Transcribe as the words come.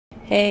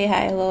Hey,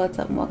 hi, hello, what's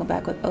up, and welcome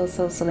back with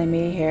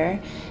OSoSillyMe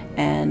here,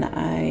 and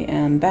I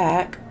am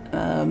back.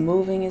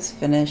 Moving is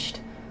finished.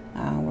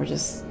 I'm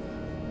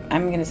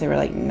gonna say we're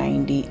like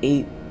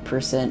 98%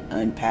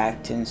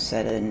 unpacked and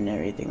set in and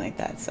everything like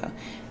that, so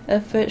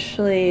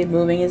officially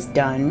moving is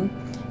done.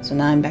 So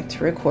now I'm back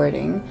to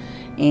recording,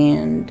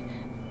 and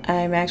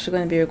I'm actually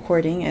going to be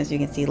recording, as you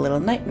can see,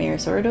 Little Nightmare,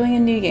 so we're doing a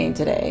new game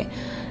today.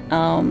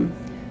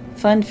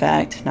 Fun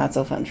fact, not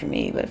so fun for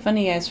me, but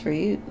funny for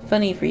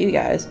you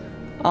guys.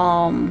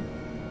 I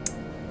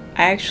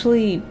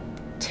actually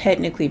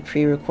technically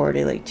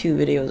pre-recorded like 2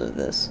 videos of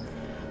this,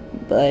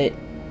 but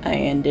I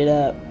ended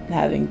up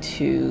having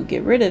to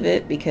get rid of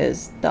it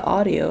because the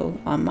audio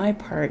on my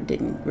part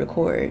didn't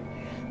record.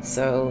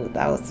 So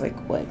that was like,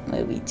 what,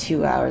 maybe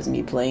 2 hours of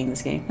me playing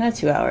this game. Not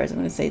 2 hours, I'm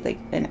gonna say like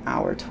an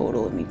hour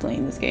total of me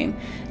playing this game,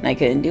 and I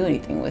couldn't do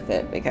anything with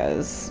it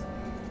because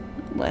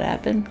what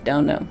happened?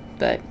 Don't know.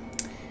 But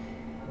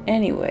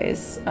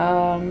anyways,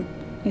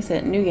 like I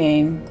said, new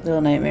game, Little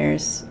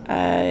Nightmares.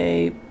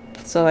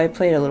 So I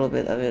played a little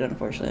bit of it,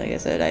 unfortunately. Like I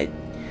said, I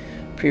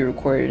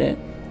pre-recorded it,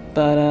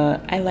 but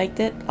I liked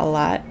it a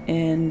lot,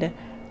 and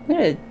I'm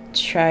gonna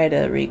try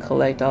to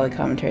recollect all the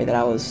commentary that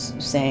I was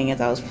saying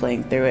as I was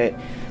playing through it,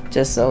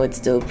 just so it's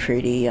still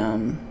pretty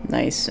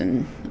nice,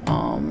 and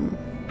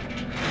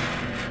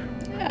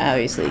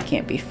obviously it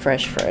can't be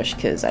fresh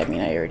because I mean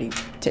I already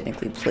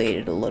technically played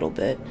it a little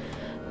bit,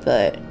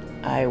 but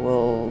I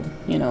will,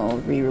 you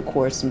know,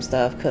 re-record some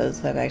stuff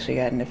because I've actually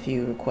gotten a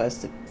few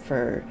requests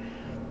for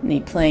me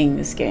playing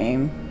this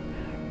game,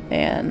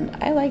 and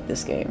I like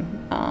this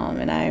game,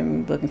 and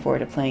I'm looking forward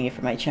to playing it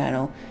for my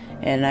channel,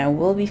 and I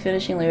will be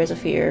finishing Layers of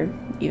Fear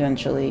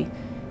eventually,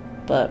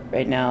 but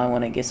right now I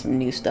want to get some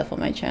new stuff on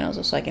my channel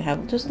so I can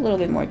have just a little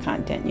bit more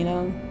content, you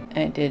know.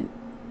 I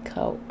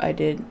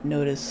did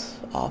notice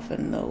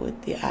often though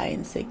with the eye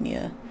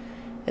insignia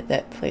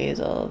that plays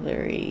a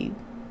very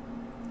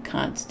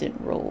constant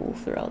role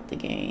throughout the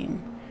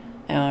game.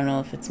 I don't know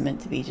if it's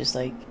meant to be just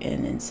like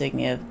an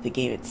insignia of the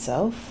game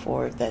itself,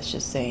 or if that's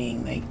just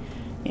saying, like,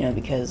 you know,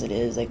 because it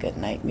is like a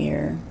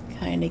nightmare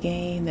kind of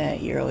game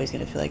that you're always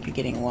gonna feel like you're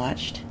getting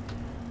watched.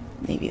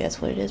 Maybe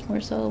that's what it is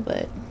more so,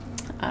 but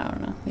I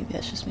don't know, maybe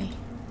that's just me.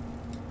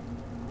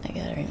 I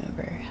gotta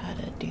remember how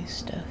to do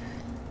stuff.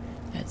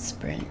 That's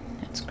sprint,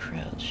 that's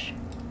crouch.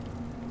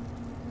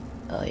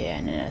 Oh yeah,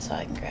 and then that's how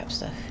I can grab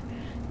stuff.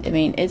 I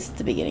mean, it's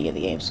the beginning of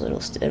the game, so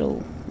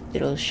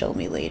it'll show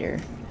me later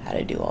how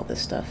to do all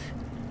this stuff.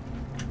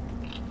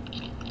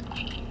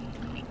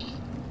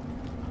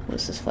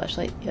 What's this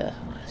flashlight? Yeah,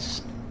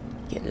 let's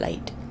get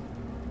light.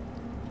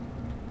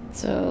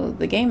 So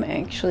the game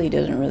actually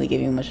doesn't really give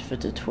you much of a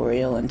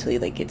tutorial until you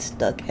like get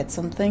stuck at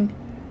something.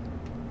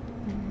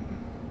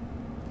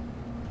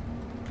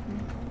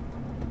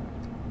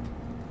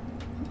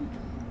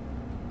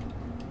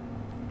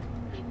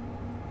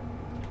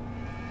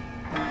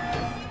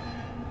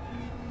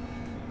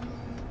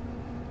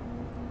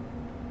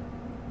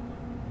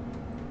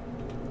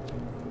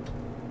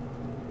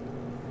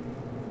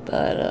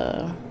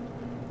 But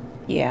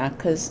yeah,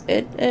 because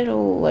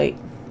it'll like,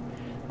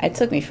 it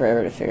took me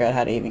forever to figure out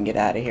how to even get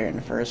out of here in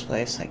the first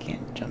place. I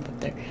can't jump up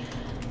there.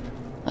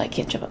 Well, I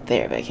can't jump up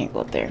there, but I can't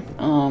go up there.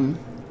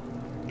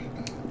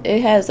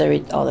 It has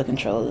all the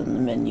controls in the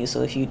menu,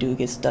 so if you do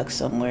get stuck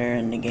somewhere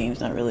and the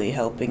game's not really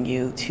helping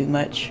you too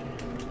much,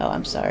 oh,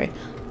 I'm sorry,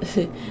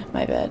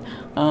 my bad.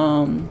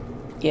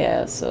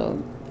 Yeah,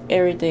 so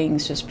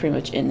everything's just pretty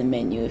much in the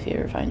menu if you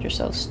ever find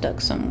yourself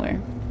stuck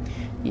somewhere.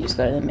 You just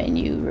go to the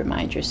menu,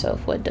 remind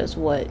yourself what does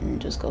what,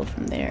 and just go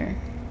from there.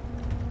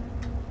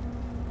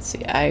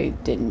 See, I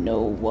didn't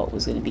know what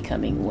was going to be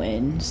coming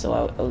when, so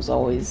I was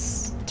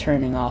always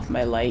turning off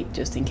my light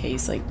just in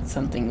case like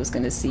something was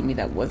going to see me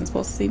that wasn't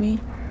supposed to see me,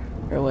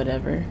 or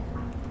whatever.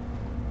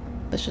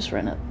 Let's just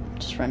run up.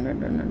 Just run.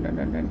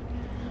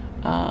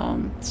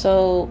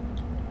 So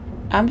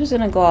I'm just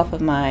going to go off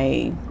of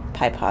my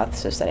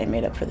hypothesis that I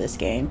made up for this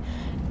game,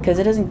 because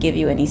it doesn't give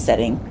you any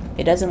setting.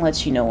 It doesn't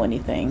let you know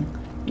anything.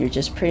 You're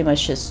just pretty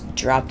much just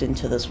dropped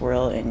into this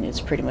world, and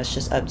it's pretty much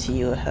just up to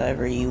you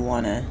however you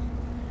want to,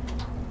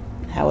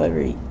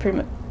 pretty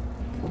much.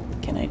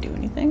 Can I do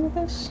anything with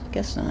this?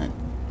 Guess not.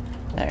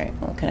 Alright,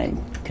 well, can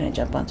I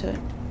jump onto it?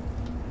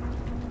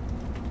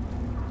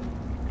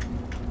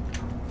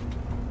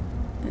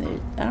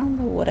 I don't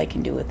know what I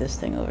can do with this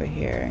thing over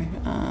here.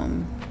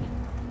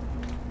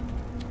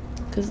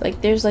 Because like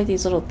there's like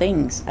these little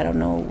things. I don't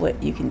know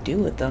what you can do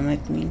with them. I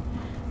mean,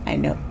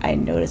 I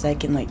notice I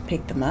can like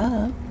pick them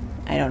up.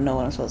 I don't know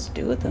what I'm supposed to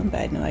do with them,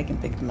 but I know I can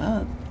pick them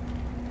up.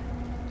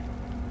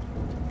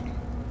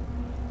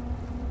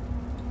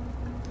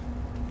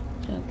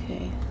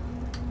 Okay.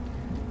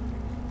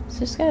 So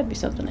there's gotta be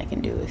something I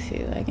can do with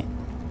you. I can...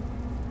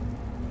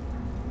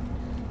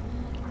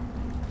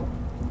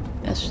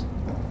 That's...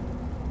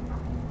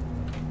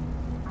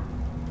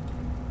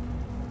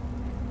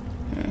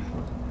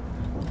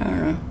 I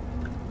don't know.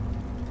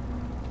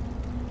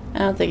 I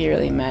don't think it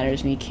really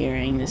matters me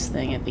carrying this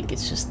thing. I think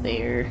it's just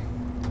there.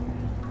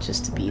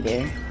 Just to be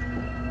there.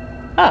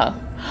 Oh.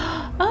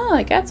 Oh,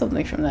 I got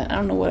something from that. I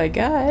don't know what I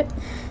got.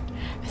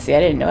 See,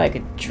 I didn't know I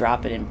could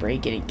drop it and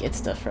break it and get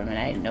stuff from it.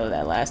 I didn't know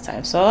that last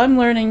time. So I'm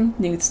learning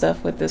new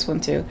stuff with this one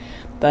too.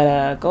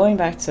 But going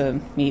back to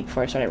me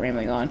before I started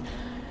rambling on,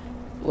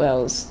 what I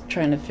was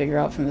trying to figure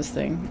out from this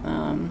thing.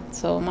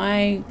 So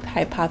my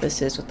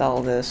hypothesis with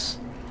all this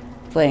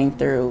playing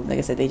through, like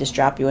I said, they just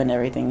drop you in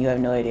everything. You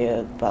have no idea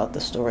about the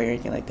story or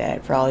anything like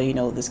that. For all you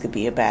know, this could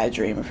be a bad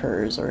dream of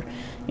hers, or,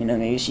 you know,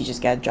 maybe she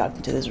just got dropped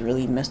into this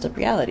really messed up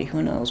reality.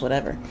 Who knows?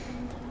 Whatever.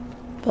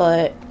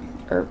 But,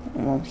 or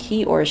well,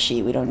 he or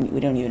she. We don't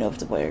even know if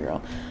it's a boy or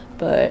girl.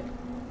 But,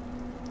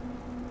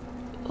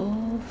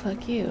 oh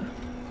fuck you.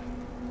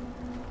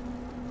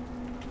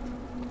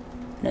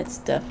 That's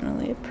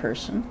definitely a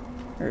person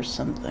or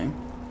something.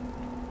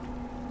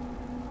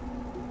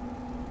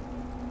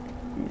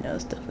 You know,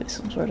 it's definitely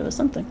some sort of a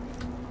something.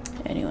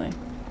 Anyway.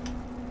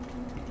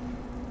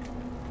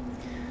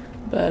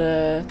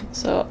 But,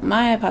 so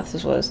my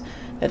hypothesis was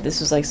that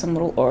this was like some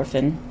little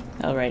orphan.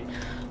 All right.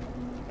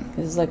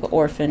 This is like an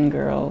orphan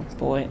girl,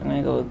 boy. I'm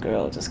gonna go with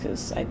girl just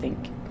because I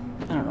think,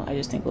 I don't know, I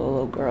just think of a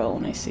little girl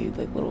when I see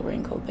like little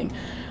raincoat thing.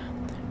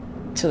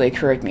 Till they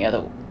correct me,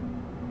 other,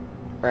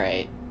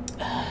 right.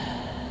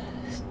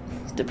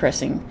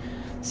 Depressing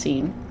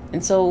scene.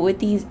 And so with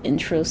these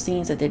intro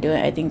scenes that they're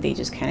doing, I think they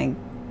just kind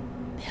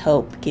of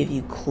help give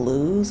you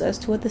clues as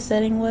to what the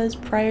setting was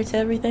prior to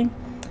everything.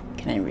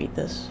 Can I read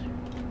this?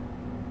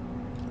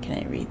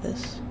 Can I read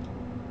this?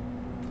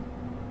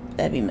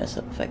 That'd be messed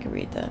up if I could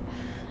read that.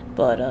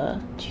 But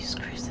Jesus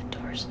Christ, the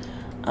doors.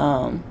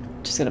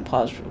 Just gonna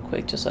pause real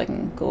quick just so I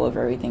can go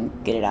over everything,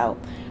 get it out.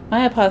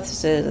 My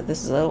hypothesis is that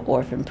this is a little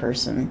orphan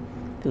person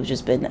who's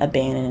just been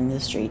abandoned in the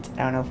streets.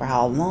 I don't know for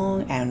how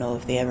long. I don't know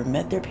if they ever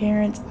met their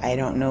parents. I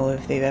don't know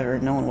if they've ever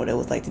known what it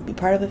was like to be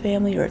part of a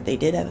family, or if they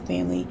did have a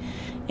family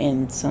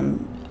and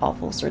some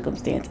awful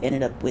circumstance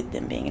ended up with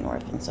them being an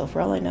orphan. So for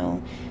all I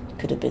know,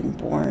 could have been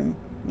born,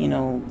 you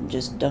know,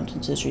 just dumped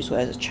into the streets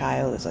as a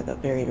child, as like a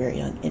very, very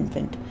young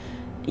infant.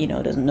 You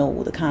know, doesn't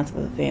know the concept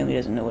of a family,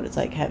 doesn't know what it's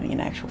like having an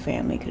actual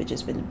family. Could have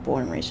just been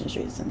born and raised in the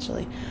streets,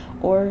 essentially.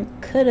 Or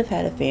could have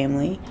had a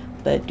family,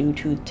 but due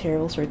to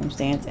terrible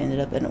circumstance, ended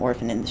up an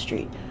orphan in the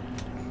street.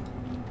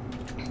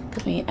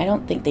 I mean, I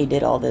don't think they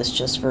did all this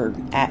just for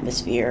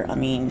atmosphere. I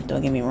mean,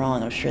 don't get me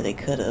wrong, I'm sure they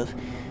could have.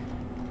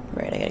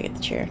 Right, I gotta get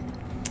the chair.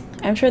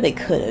 I'm sure they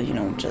could have, you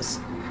know, just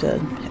to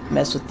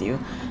mess with you.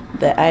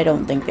 But I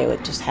don't think they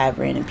would just have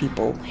random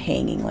people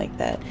hanging like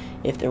that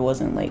if there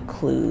wasn't, like,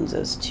 clues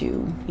as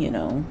to, you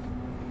know,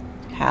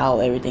 how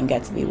everything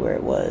got to be where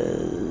it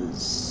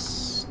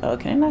was. Oh,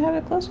 can I not have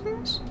it close on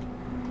this?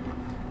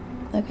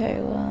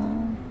 Okay,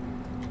 well,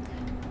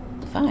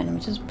 fine, I'm gonna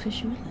just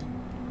push you in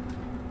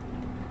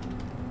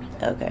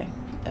then. Okay,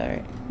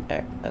 alright,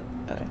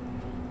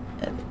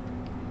 okay.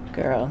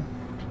 Girl.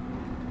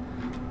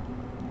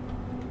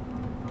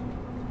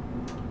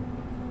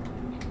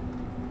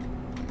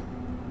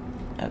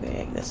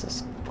 Okay, that's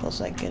as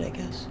close as I get, I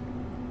guess.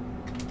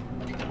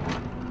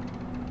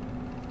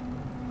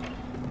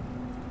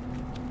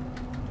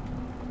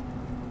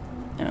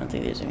 I don't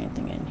think there's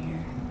anything in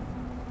here.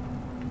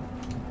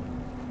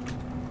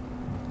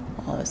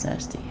 Oh, that's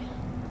nasty.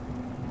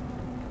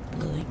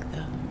 Blue ink,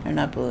 though. Or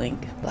not blue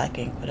ink, black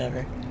ink,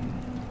 whatever.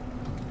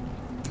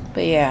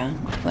 But yeah,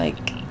 like,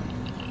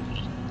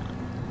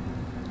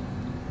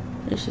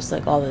 there's just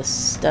like all this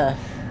stuff.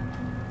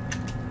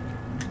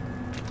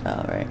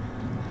 Oh, right.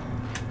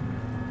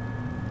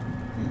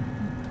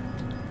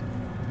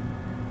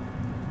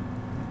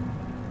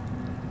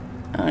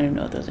 I don't even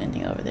know if there's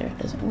anything over there.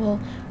 Doesn't. Well,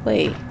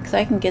 wait, because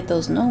I can get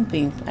those gnome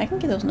beings. I can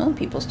get those gnome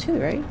peoples too,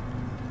 right?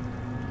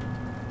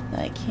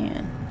 I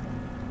can.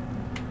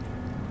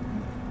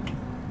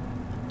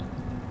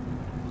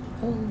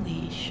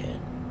 Holy shit,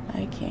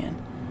 I can.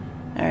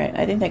 All right,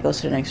 I think that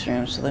goes to the next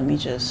room. So let me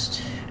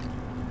just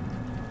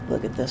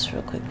look at this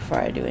real quick before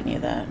I do any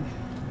of that.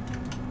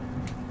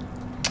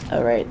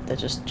 All right, that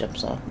just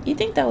jumps off. You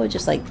think that would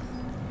just like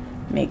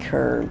make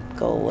her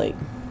go like?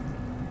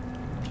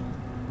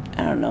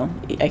 I don't know.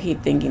 I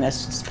keep thinking that's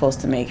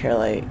supposed to make her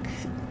like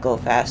go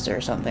faster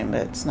or something,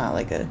 but it's not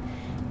like a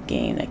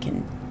game that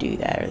can do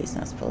that, or at least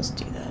not supposed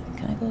to do that.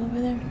 Can I go over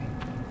there?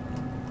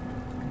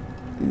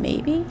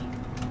 Maybe?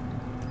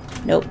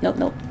 Nope, nope,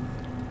 nope.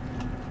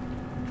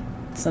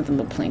 It's nothing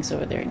but planks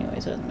over there anyway,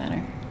 so it doesn't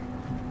matter.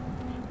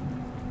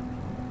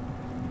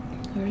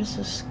 Where does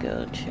this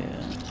go to?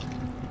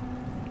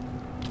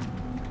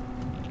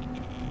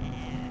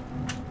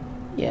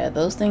 Yeah,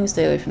 those things,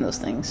 stay away from those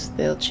things.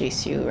 They'll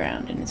chase you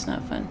around and it's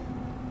not fun.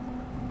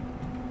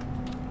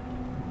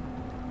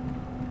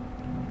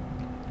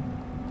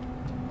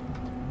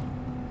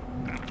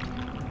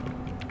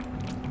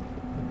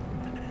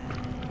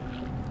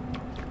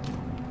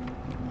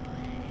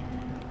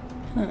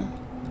 Huh.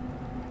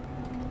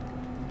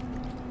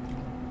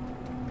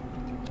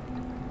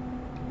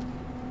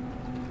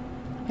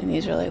 And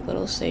these are like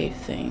little safe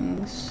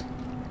things.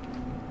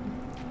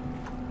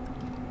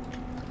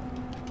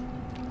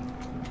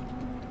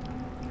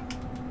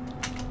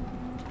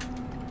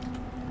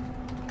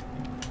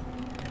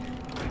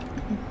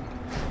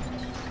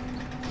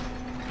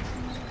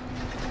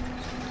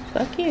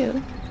 Fuck you.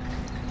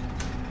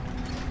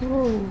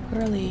 Whoa,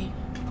 girly.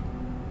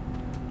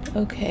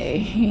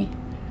 Okay.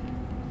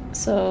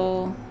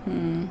 So,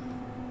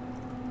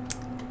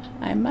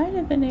 I might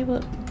have been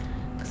able,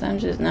 because I'm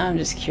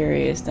just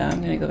curious. Now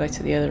I'm gonna go back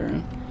to the other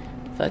room.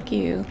 Fuck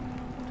you.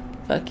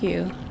 Fuck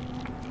you.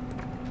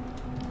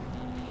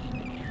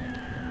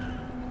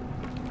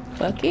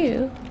 Fuck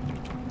you.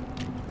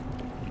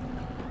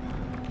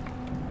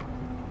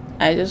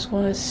 I just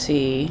want to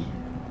see.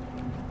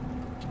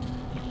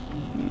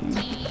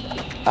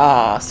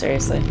 Aw,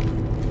 seriously.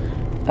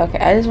 Okay,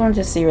 I just wanted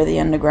to see where the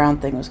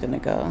underground thing was gonna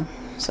go.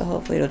 So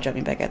hopefully it'll drop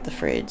me back at the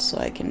fridge so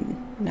I can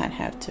not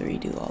have to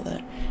redo all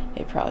that.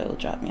 It probably will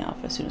drop me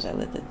off as soon as I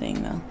lit the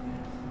thing though.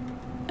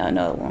 Oh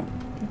no, it won't.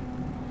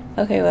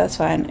 Okay, well that's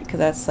fine, because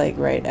that's like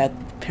right at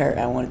the part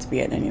I want it to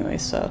be at anyway,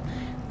 so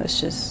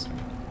let's just...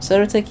 So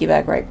it'll take you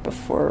back right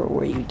before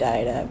where you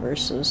died at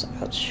versus...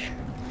 Ouch.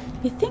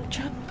 You think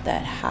drop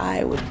that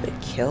high would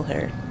like, kill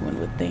her, one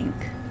would think.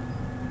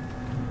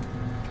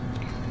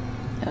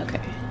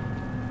 Okay.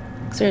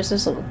 So there's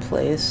this little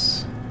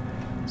place.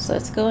 So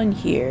let's go in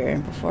here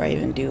before I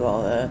even do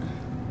all that.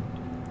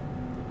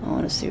 I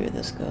want to see where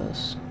this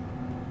goes.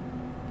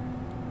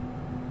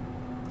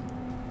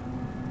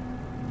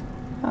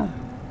 Huh.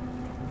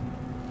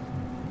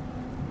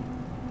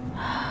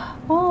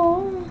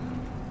 Oh,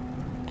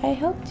 I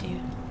helped you.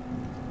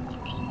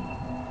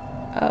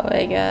 Oh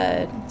my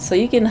god. So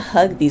you can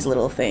hug these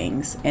little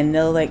things and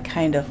they'll like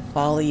kind of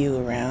follow you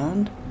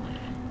around.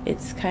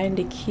 It's kind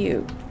of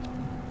cute.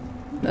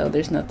 No,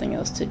 there's nothing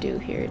else to do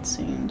here, it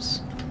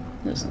seems.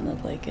 Doesn't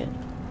look like it.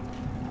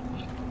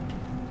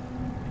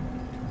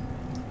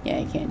 Yeah,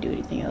 I can't do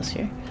anything else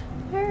here.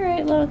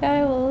 Alright, little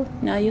guy, well,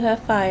 now you have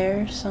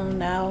fire, so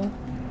now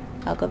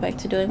I'll go back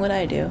to doing what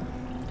I do.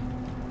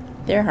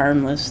 They're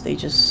harmless, they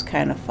just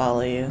kind of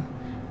follow you.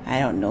 I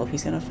don't know if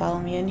he's gonna follow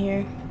me in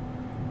here.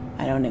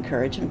 I don't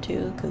encourage him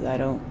to, because I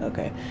don't,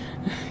 okay.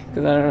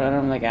 Because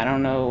I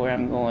don't know where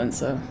I'm going,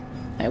 so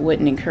I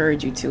wouldn't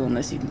encourage you to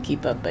unless you can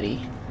keep up,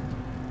 buddy.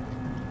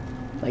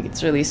 Like,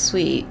 it's really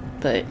sweet,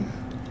 but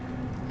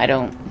I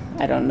don't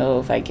know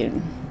if I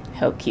can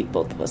help keep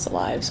both of us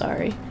alive,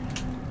 sorry.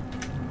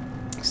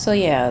 So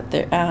yeah,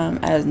 there,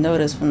 as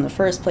noticed from the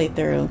first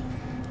playthrough,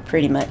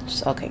 pretty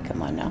much, okay,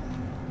 come on now.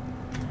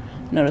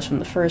 Notice from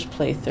the first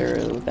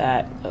playthrough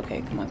that,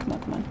 okay, come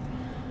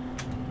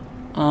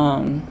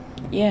on.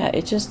 Yeah,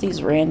 it's just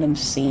these random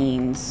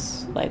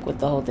scenes, like with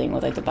the whole thing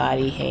with like the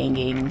body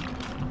hanging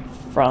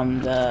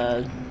from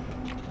the,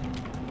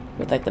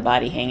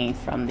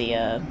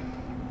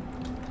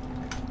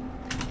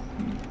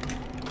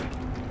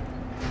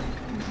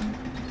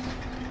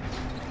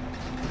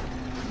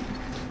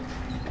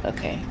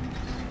 okay.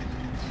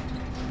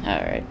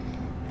 Alright.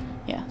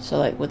 Yeah, so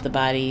like with the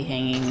body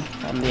hanging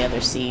from the other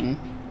scene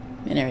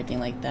and everything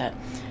like that.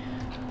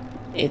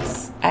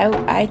 It's,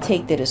 I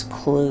take that as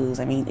clues.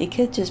 I mean, it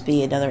could just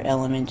be another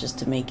element just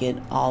to make it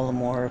all the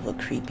more of a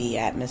creepy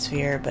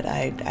atmosphere, but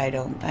I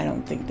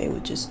don't think they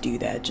would just do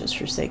that just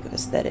for sake of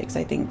aesthetics.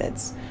 I think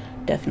that's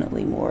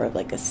definitely more of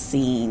like a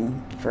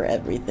scene for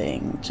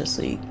everything, just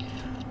so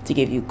to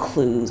give you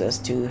clues as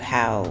to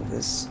how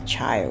this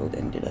child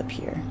ended up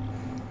here.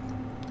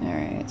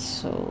 Alright,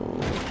 so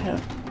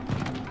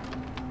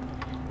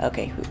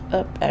okay,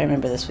 up, I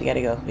remember this. We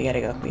gotta go.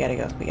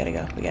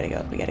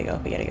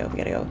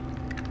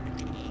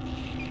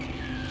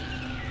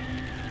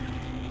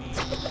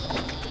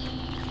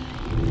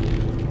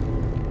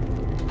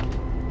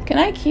 Can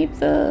I keep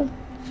the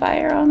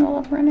fire on while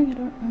I'm running? I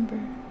don't remember.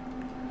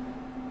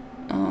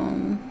 I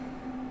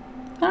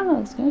don't know, I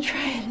was gonna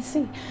try it and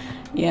see.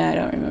 Yeah, I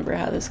don't remember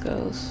how this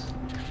goes.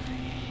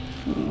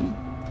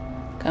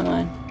 Come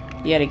on.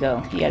 You gotta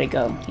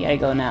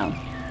go now.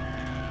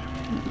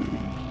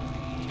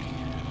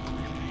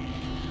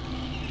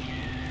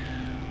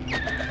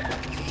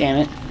 Damn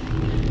it.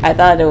 I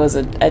thought it was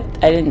I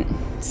didn't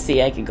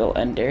see I could go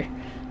under.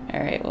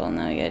 Alright, well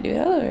now you gotta do it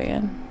all over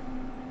again.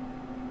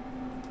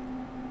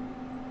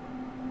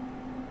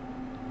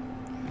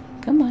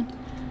 Come on.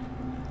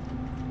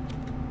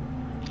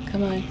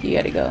 Come on, you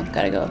gotta go.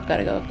 Gotta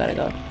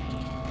go.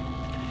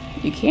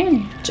 You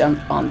can jump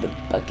on the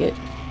bucket,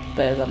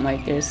 but I'm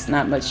like, there's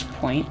not much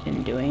point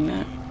in doing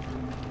that.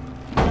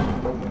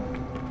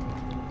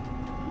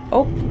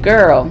 Oh,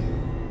 girl.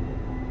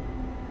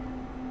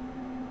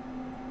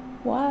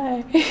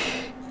 Why?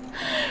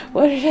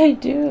 What did I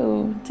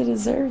do to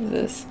deserve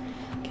this?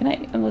 Can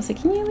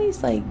you at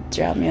least like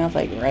drop me off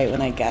like right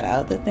when I got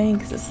out the thing?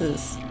 Cause this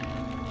is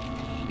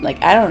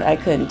like, I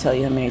couldn't tell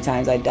you how many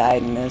times I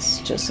died in this,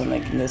 just in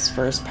like in this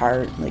first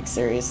part, like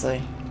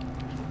seriously.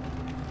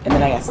 And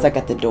then I got stuck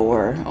at the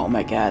door. Oh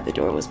my god, the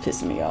door was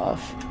pissing me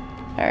off.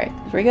 Alright,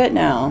 we're good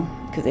now,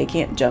 because they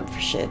can't jump for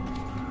shit.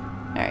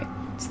 Alright,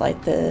 it's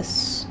like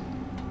this.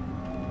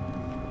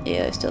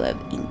 Yeah, I still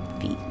have ink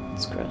feet.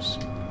 It's gross.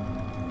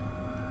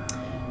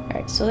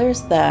 Alright, so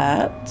there's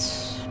that.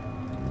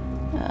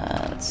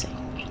 Let's see.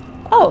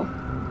 Oh!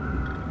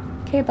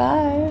 Okay,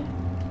 bye.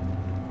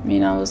 I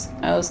mean, I was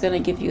gonna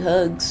give you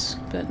hugs,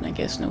 but I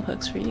guess no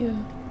hugs for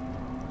you.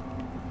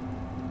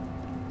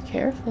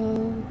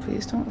 Careful.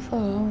 Please don't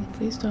fall.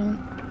 Please don't.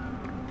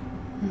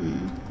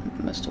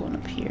 Must have went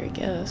up here, I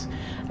guess.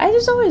 I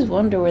just always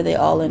wonder where they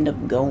all end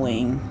up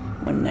going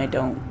when I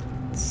don't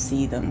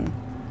see them.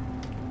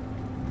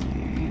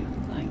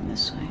 Alright, going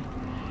this way.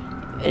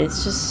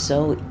 It's just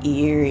so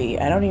eerie.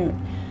 I don't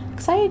even...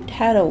 Because I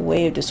had a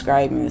way of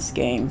describing this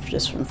game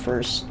just from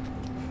first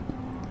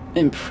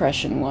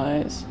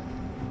impression-wise.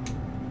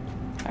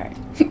 Alright.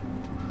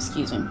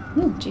 Excuse me.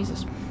 Oh,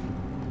 Jesus.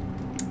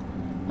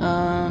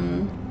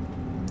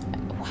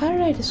 How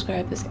did I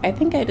describe this? I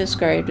think I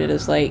described it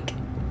as like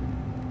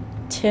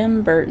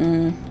Tim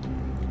Burton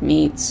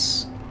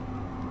meets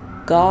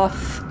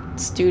Goth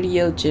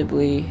Studio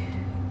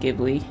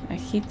Ghibli. I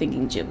keep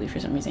thinking Ghibli for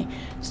some reason.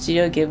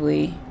 Studio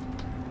Ghibli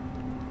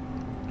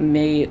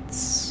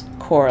meets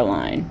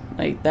Coraline.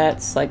 Like,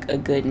 that's like a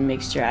good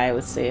mixture, I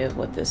would say, of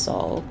what this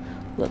all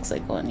looks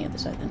like. On the other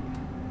side then.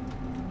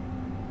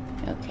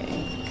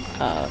 Okay.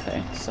 Oh,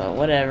 okay. So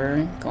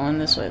whatever. Going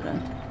this way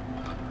then.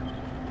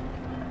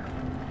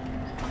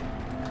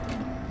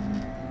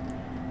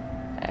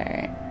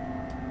 Alright.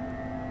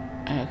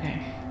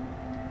 Okay.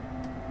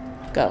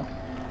 Go.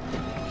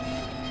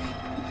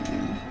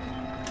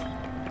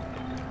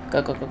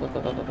 Go, go, go, go,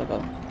 go, go, go, go,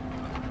 go.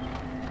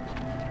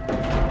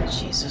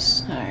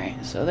 Jesus.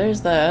 Alright, so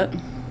there's that.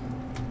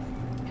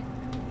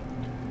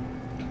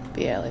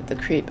 But yeah, like the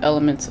creep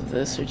elements of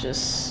this are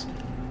just...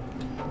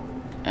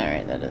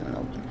 Alright, that doesn't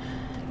open.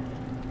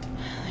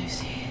 Let me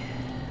see.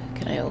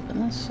 Can I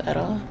open this at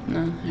all?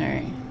 No?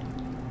 Alright.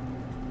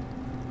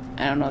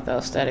 I don't know if that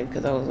was static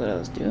because that was what I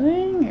was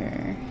doing,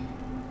 or...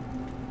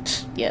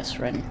 Yes,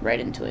 run right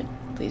into it.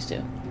 Please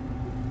do.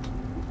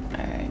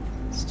 Alright,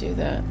 let's do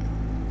that.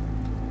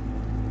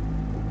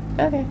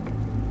 Okay.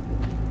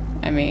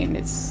 I mean,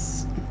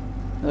 it's...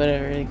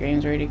 whatever, the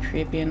game's already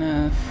creepy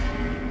enough.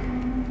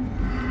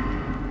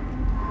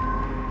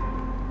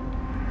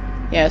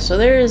 Yeah, so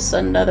there's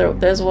one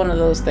of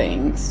those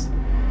things.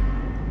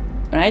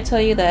 When I tell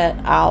you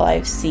that all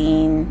I've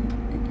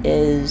seen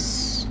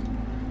is...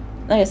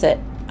 Like I said,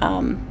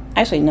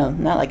 actually, no,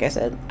 not like I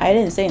said. I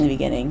didn't say in the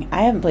beginning.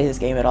 I haven't played this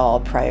game at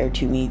all prior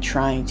to me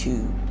trying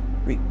to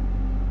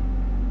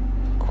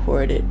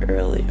record it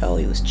early. Oh,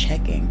 he was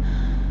checking.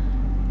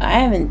 I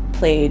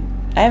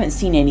haven't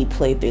seen any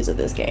playthroughs of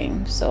this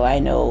game, so I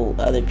know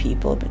other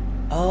people. But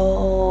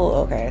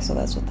oh, okay, so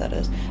that's what that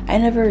is. I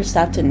never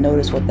stopped to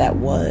notice what that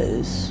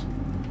was,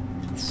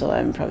 so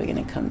I'm probably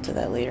gonna come to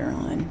that later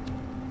on,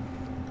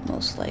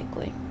 most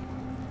likely.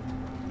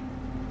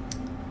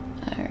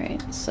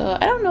 Alright, so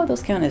I don't know if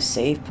those count as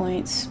save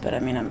points, but I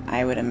mean,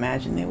 I would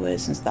imagine they would,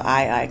 since the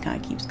eye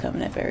icon keeps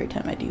coming up every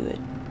time I do it.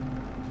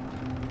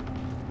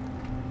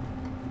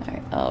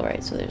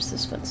 Alright, so there's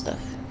this fun stuff.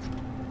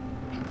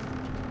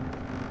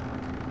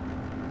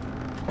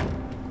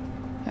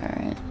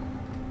 Alright.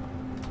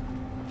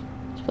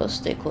 Supposed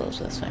to stay close,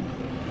 that's fine.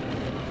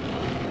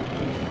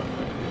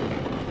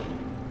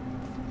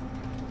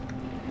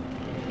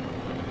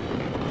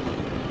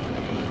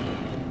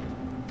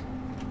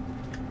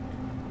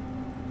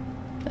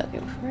 Okay,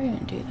 before I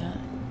even do that.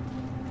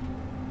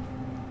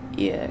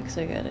 Yeah, because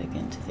I gotta get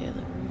into the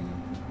other room.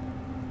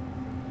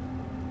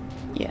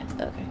 Yeah,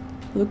 okay.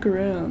 Look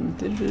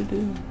around.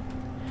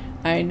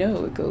 I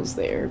know it goes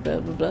there,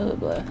 blah blah blah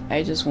blah.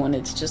 I just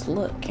wanted to just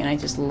look. Can I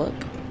just look?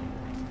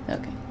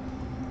 Okay.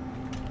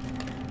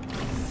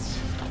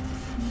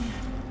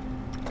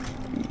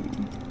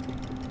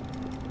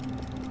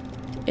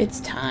 It's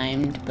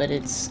timed, but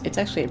it's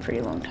actually a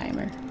pretty long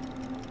timer.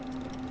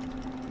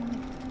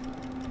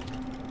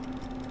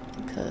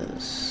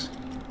 Because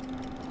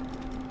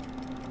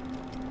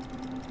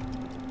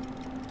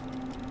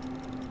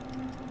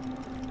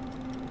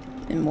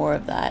and more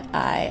of that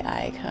eye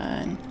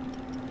icon.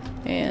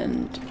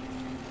 And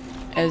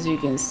as you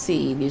can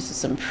see, these are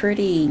some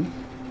pretty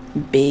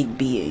big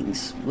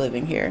beings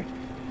living here.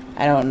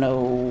 I don't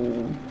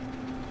know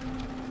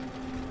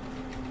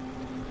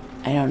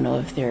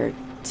if they're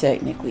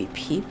technically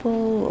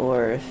people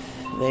or if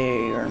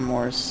they are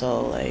more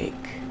so like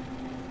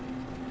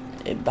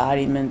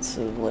embodiments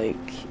of, like,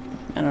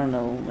 I don't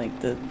know, like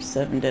the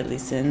 7 deadly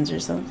sins or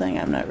something.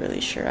 I'm not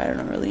really sure. I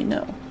don't really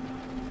know.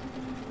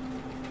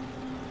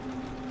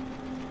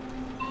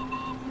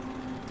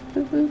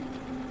 Boop-boop.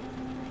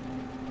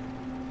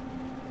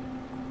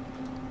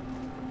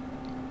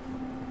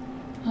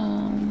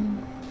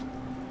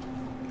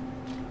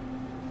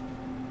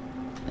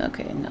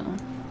 Okay, no.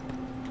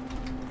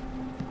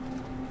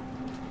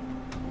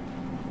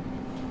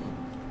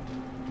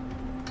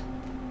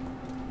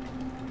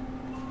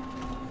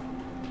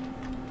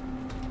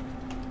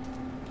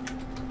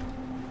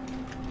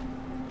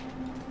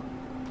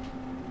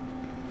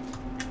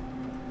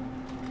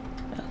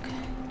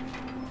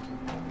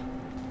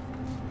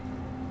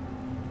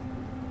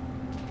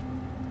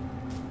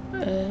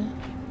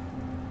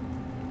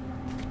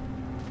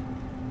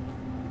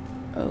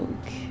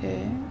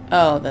 Okay.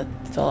 Oh, that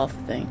fell off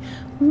the thing.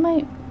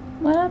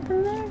 What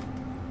happened there?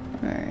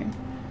 Alright.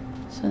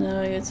 So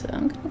now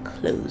I'm gonna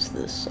close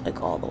this,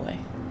 like, all the way.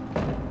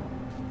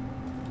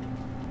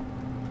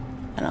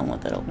 I don't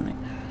want that opening.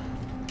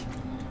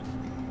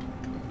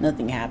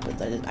 Nothing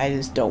happens. I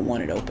just don't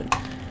want it open.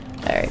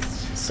 Alright,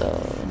 so...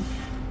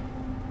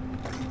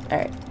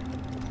 Alright.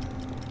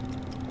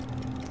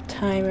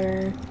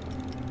 Timer.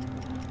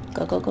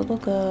 Go, go, go, go,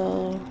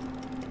 go.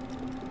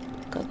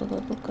 Go, go, go,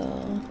 go,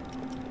 go.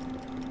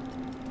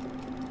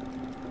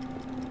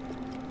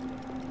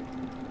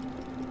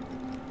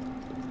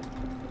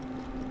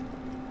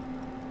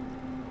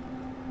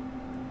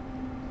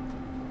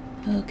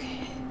 Okay.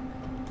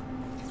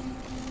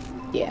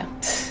 Yeah.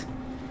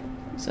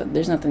 So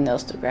there's nothing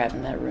else to grab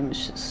in that room.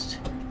 It's just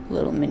a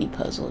little mini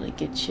puzzle to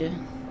get you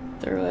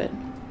through it.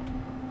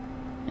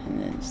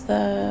 And then it's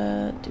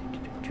that.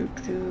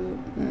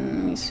 Let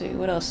me see.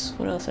 What else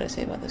did I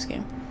say about this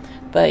game?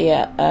 But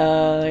yeah,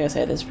 like I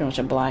said, this is pretty much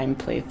a blind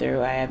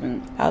playthrough. I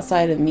haven't,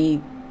 outside of me,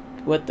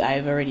 what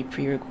I've already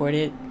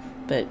pre-recorded,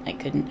 but I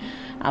couldn't.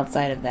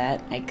 Outside of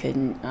that, I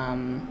couldn't.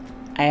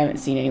 I haven't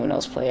seen anyone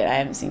else play it. I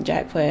haven't seen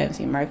Jack play it. I haven't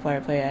seen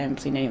Markiplier play it. I haven't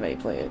seen anybody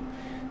play it.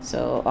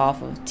 So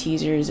off of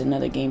teasers and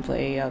other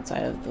gameplay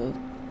outside of the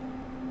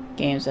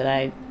games that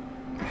I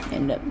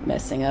end up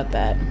messing up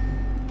at,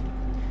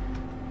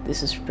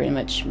 this is pretty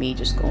much me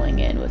just going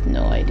in with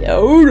no idea.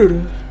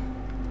 Oh,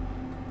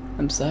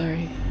 I'm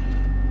sorry.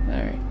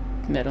 Alright,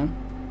 middle.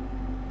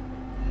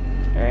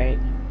 Alright,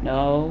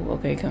 no,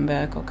 okay, come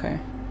back, okay.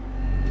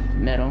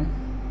 Middle.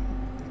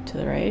 To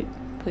the right,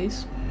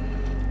 please.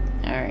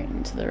 Alright,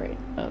 and to the right.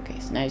 Okay,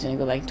 so now he's gonna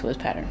go back to his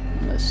pattern.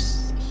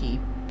 Unless he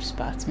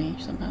spots me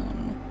somehow, I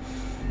don't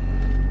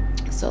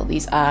know. So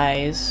these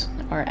eyes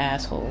are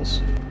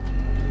assholes.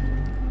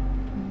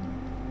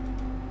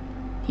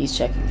 He's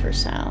checking for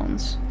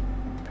sounds,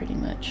 pretty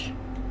much.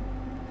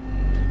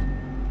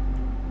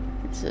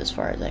 This is as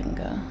far as I can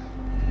go.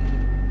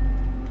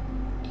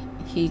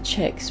 He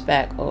checks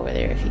back over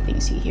there if he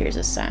thinks he hears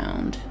a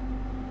sound.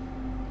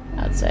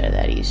 Outside of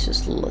that, he's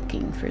just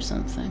looking for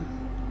something.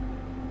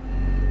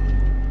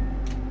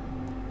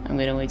 I'm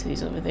gonna wait till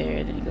he's over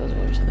there, then he goes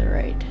over to the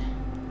right.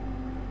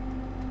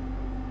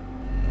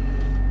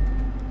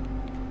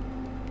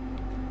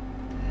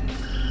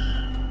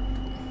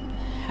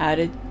 How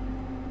did...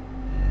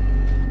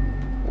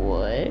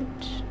 What?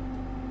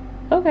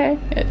 Okay.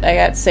 I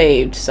got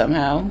saved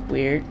somehow.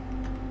 Weird.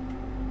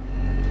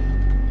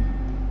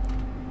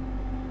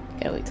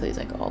 Gotta wait till he's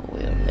like all the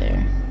way over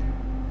there.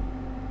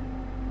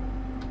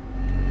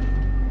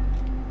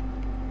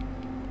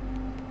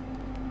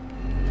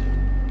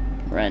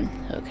 Run.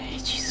 Okay,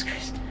 Jesus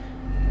Christ.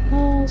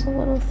 Oh, it's a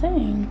little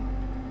thing.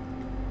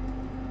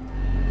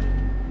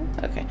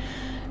 Okay.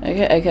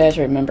 I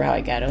gotta remember how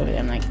I got over there.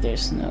 I'm like,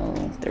 there's no...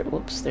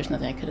 whoops, there's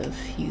nothing I could have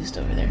used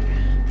over there.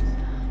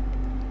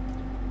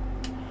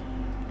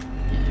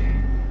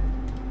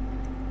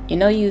 You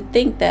know, you'd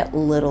think that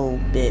little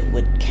bit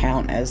would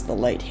count as the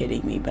light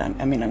hitting me, but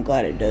I mean, I'm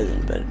glad it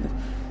doesn't, but...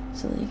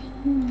 So, like...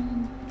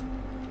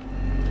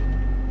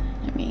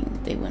 I mean,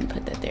 they wouldn't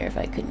put that there if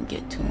I couldn't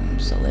get to him,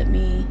 so let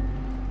me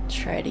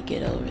try to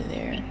get over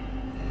there.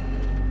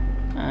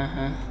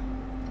 Uh-huh.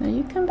 No,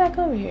 you come back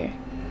over here.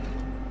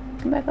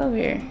 Come back over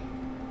here.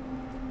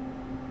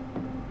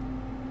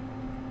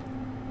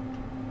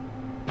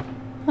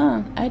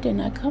 Huh, I did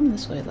not come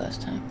this way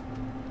last time.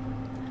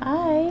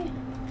 Hi.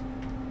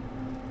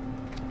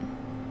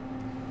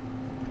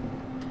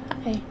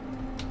 Hi.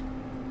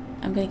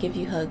 I'm gonna give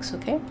you hugs,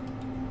 okay?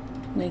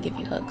 I'm gonna give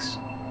you hugs.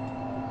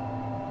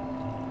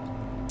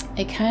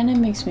 It kind of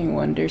makes me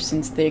wonder,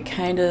 since they're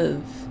kind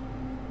of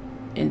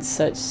in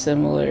such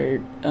similar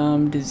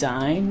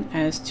design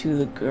as to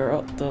the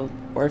girl, the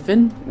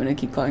orphan. I'm gonna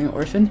keep calling it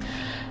orphan.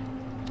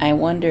 I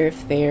wonder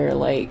if they're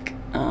like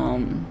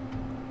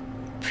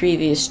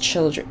previous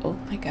children. Oh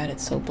my god,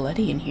 it's so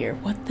bloody in here.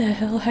 What the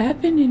hell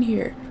happened in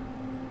here?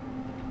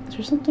 Is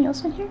there something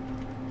else in here?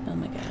 Oh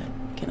my god.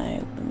 Can I,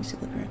 let me see,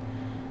 look around.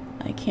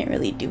 I can't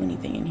really do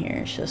anything in here.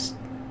 It's just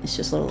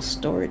a little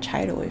storage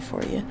hideaway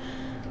for you.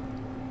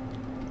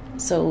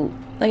 So,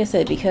 like I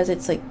said, because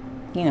it's like,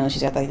 you know,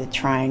 she's got like the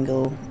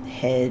triangle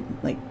head,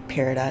 like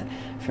Peridot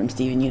from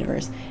Steven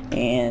Universe,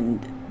 and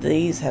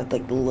these have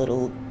like the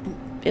little,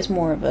 it's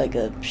more of like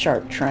a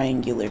sharp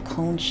triangular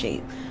cone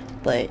shape,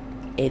 but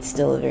it's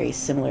still a very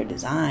similar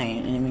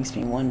design, and it makes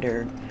me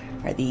wonder,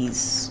 are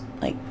these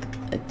like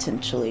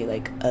potentially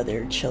like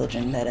other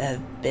children that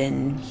have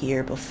been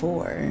here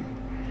before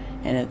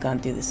and have gone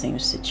through the same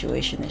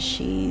situation that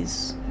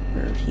she's,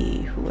 or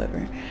he,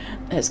 whoever,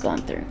 has gone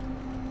through.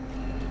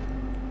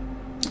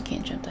 I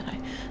can't jump that high,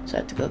 so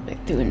I have to go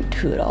back through and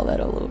do it all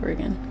over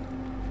again.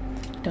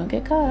 Don't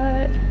get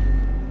caught.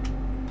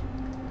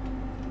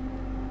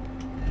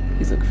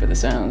 He's looking for the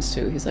sounds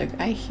too. He's like,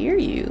 I hear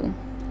you,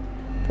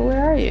 but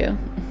where are you?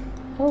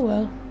 Oh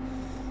well,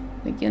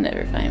 like, you'll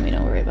never find me,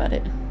 don't worry about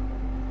it.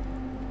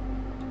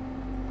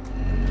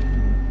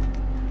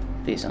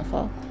 Please don't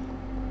fall.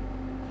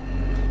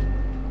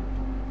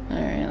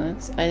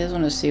 Alright, I just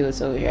want to see what's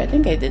over here. I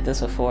think I did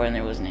this before and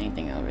there wasn't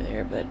anything over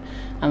there, but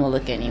I'm gonna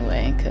look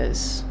anyway,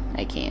 because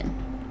I can.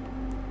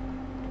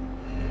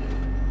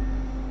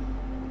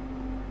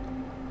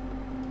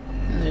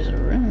 There's a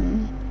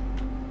room.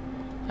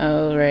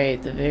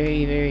 Alright, the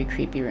very, very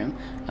creepy room.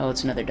 Oh,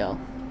 it's another doll.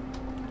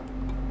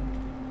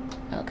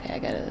 Okay, I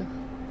gotta...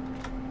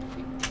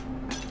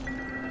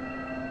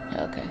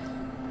 Okay.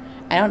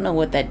 I don't know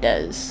what that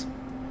does.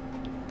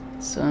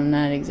 So I'm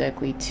not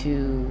exactly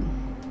too...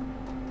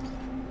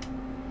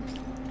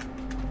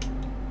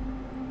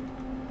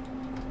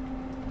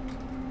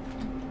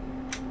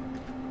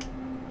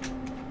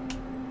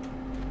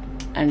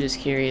 I'm just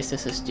curious,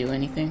 does this do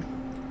anything?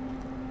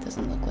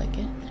 Doesn't look like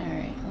it.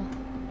 Alright,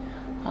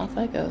 well, off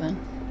I go then.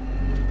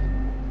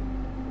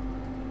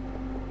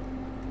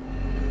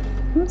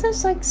 I'm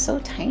just like so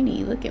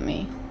tiny, look at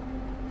me.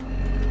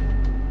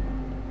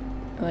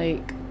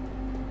 Like,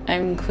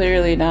 I'm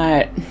clearly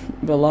not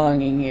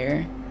belonging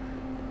here.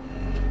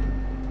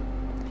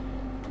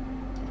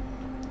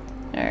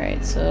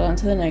 Alright, so on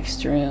to the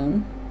next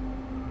room.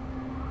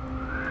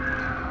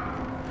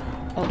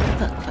 Oh,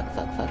 fuck.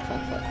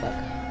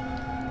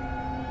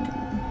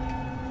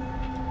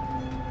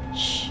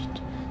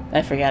 Shit.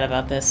 I forgot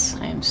about this.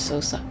 I am so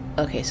sorry.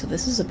 Okay, so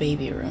this is a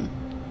baby room.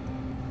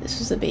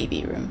 This is a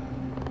baby room.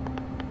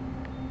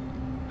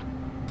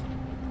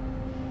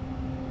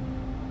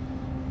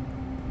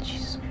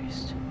 Jesus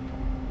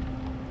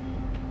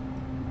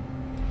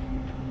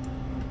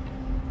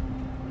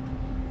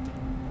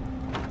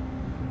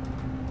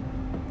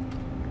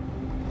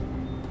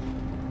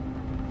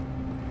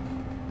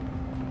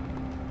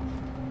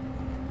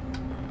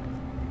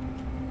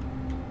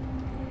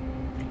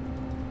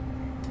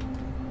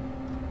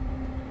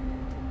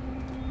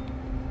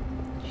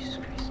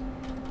Christ.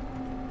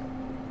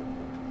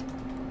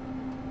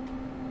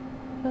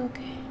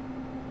 Okay.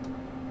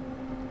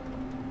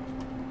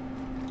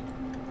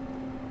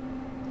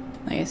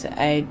 Like I said,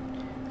 I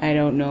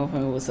don't know if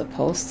I was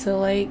supposed to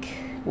like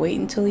wait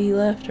until he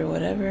left or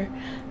whatever.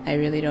 I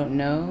really don't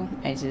know.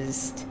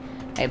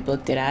 I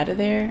booked it out of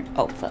there.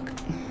 Oh fuck.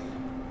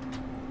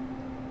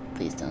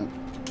 Please don't.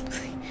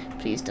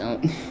 Please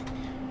don't.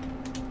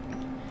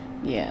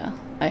 Yeah,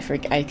 I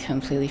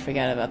completely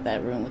forgot about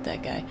that room with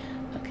that guy.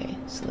 Okay,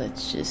 so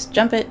let's just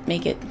jump it,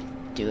 make it,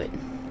 do it.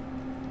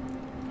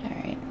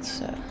 Alright,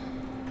 so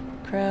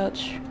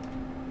crouch.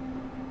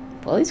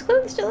 Well, he's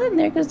clearly still in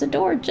there because the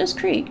door just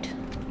creaked.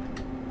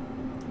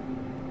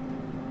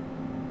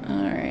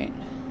 Alright.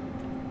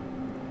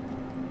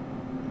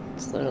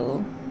 It's a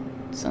little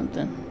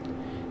something.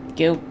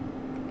 Go.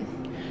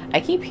 I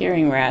keep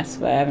hearing rats,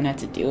 but I haven't had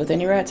to deal with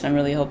any rats. I'm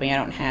really hoping I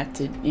don't have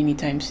to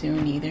anytime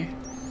soon either.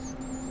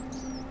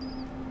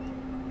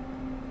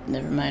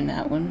 Never mind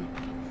that one.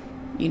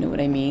 You know what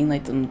I mean?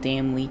 Like them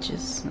damn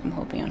leeches. I'm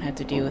hoping I don't have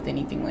to deal with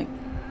anything like...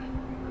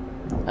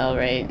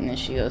 Alright, and then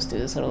she goes through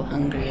this little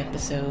hungry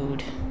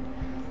episode.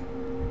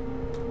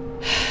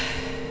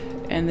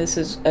 And this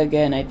is,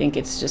 again, I think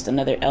it's just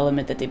another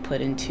element that they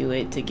put into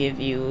it to give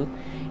you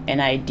an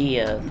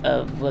idea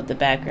of what the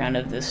background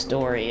of this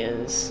story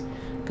is.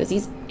 Because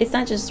it's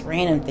not just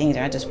random things,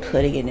 they're not just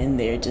putting it in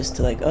there just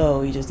to like,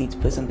 oh, you just need to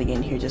put something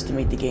in here just to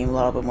make the game a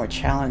little bit more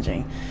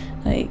challenging.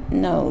 Like,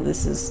 no,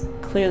 this is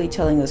clearly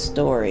telling a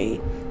story,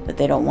 but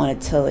they don't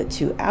want to tell it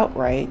too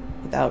outright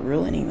without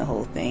ruining the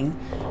whole thing.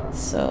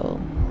 So,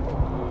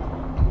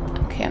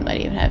 okay, I'm not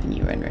even having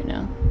you run right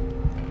now.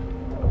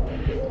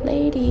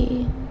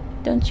 Lady,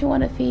 don't you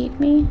want to feed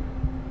me?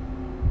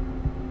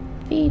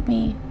 Feed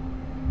me.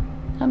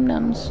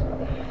 Nums.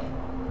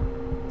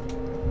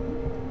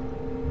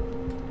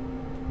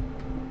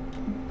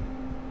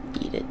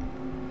 Eat it.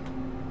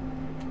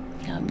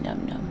 Num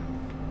num num.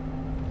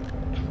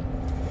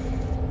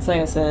 So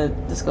like I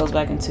said, this goes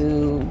back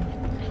into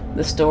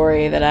the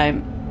story that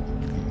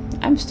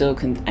I'm still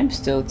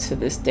to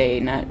this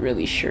day not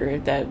really sure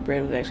if that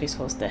bread was actually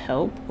supposed to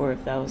help or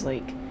if that was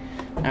like,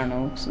 I don't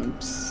know, some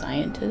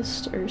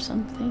scientist or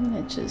something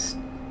that just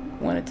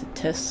wanted to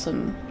test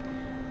some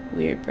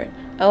weird bread.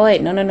 Oh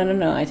wait, no,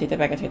 I take that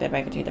back,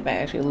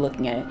 actually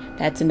looking at it,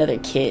 that's another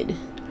kid.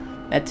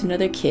 That's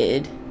another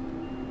kid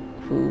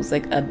who's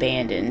like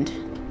abandoned.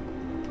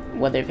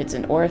 Whether if it's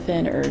an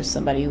orphan or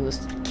somebody who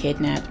was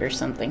kidnapped or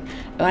something.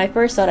 When I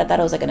first saw it, I thought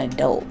it was like an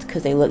adult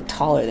because they looked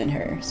taller than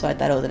her. So I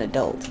thought it was an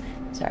adult.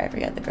 Sorry, I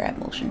forgot the grab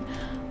motion.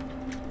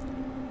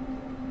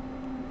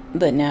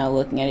 But now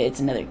looking at it,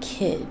 it's another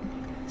kid.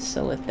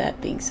 So with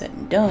that being said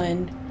and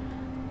done,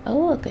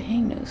 oh look, a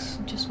hang noose.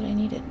 Just what I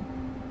needed.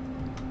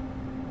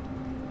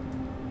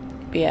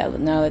 But yeah,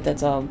 now that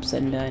that's all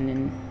said and done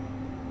and...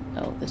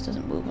 Oh, this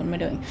doesn't move. What am I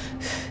doing?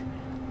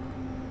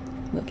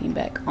 Looking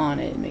back on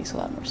it, it makes a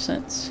lot more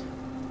sense.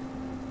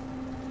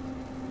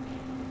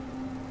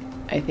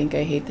 I think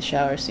I hate the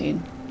shower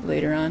scene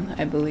later on,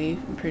 I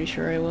believe. I'm pretty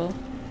sure I will.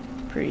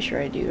 Pretty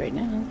sure I do right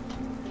now.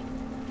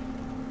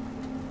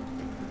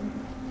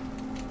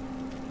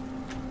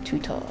 Too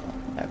tall.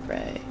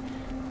 Alright.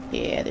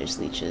 Yeah, there's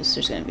leeches.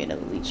 There's gonna be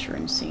another leech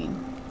room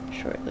scene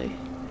shortly.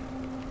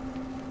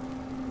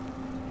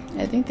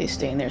 I think they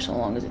stay in there so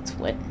long as it's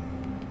wet.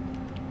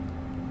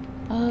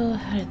 Oh,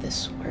 how did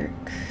this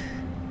work?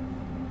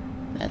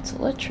 That's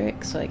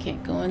electric, so I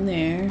can't go in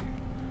there.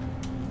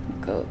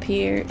 Go up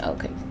here.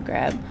 Okay,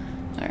 grab.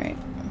 Alright,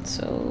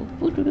 so...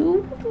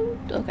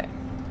 Okay.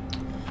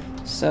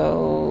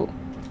 So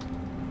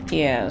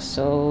yeah,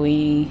 so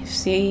we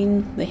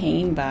seen the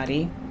hanging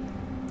body.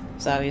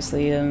 It's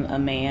obviously a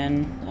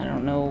man. I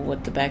don't know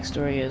what the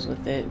backstory is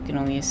with it. We can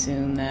only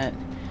assume that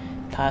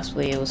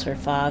possibly it was her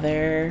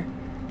father,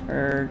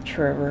 or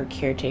whoever her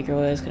caretaker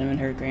was. Could have been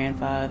her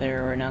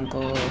grandfather or an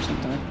uncle or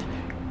something like that.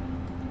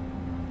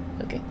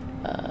 Okay.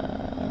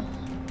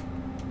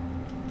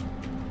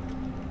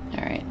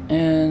 Alright,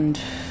 and,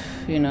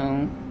 you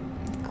know,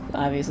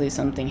 obviously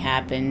something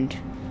happened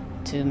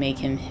to make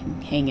him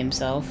hang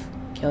himself,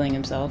 killing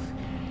himself.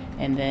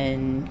 And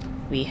then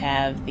we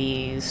have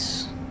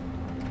these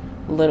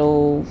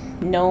little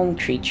gnome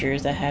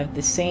creatures that have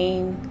the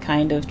same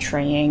kind of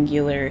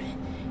triangular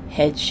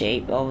head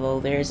shape, although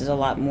theirs is a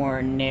lot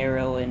more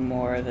narrow and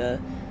more of a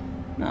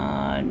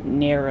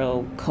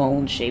narrow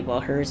cone shape,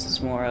 while hers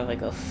is more of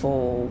like a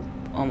full,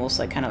 almost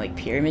like kind of like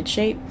pyramid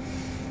shape.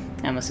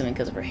 I'm assuming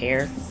because of her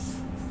hair.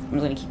 I'm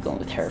gonna keep going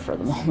with her for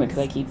the moment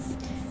because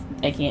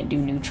I can't do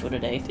neutral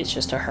today. It's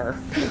just a her.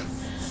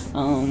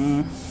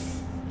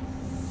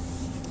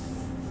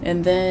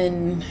 And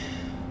then,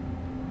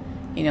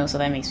 you know, so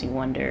that makes me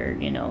wonder,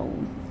 you know,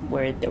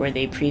 were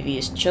they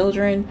previous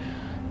children?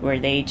 Were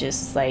they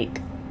just like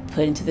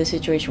put into the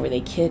situation where they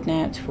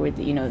kidnapped?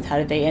 You know, how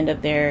did they end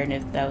up there? And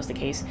if that was the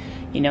case,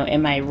 you know,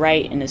 am I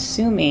right in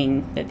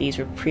assuming that these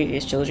were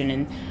previous children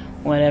and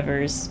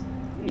whatever's,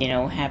 you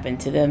know, happened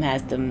to them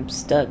has them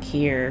stuck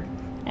here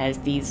as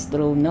these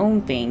little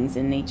gnome things,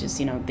 and they just,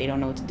 you know, they don't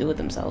know what to do with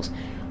themselves?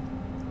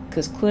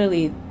 Because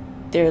clearly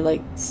they're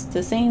like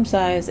the same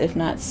size, if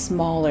not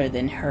smaller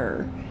than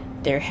her.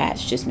 Their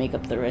hats just make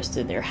up the rest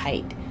of their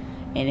height,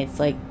 and it's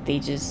like they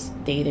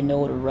either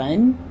know to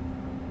run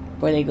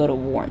or they go to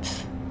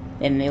warmth.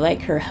 And they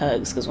like her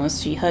hugs, because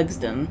once she hugs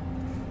them,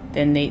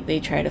 then they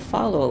try to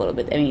follow a little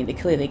bit. I mean,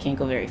 clearly they can't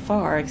go very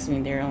far, because I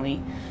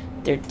mean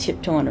they're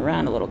tiptoeing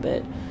around a little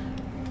bit,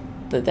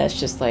 but that's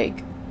just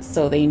like,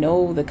 so they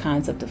know the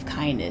concept of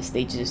kindness,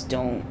 they just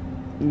don't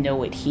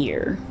know it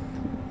here.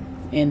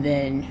 And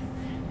then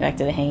back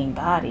to the hanging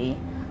body,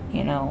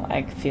 you know,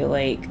 I feel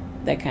like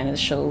that kind of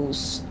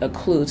shows a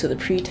clue to the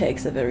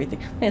pretext of everything.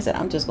 Like I said,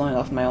 I'm just going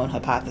off my own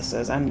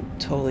hypothesis. I'm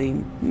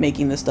totally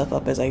making this stuff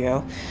up as I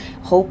go,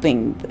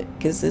 hoping,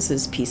 because this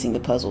is piecing the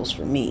puzzles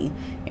for me,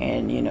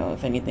 and you know,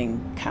 if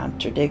anything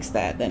contradicts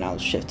that, then I'll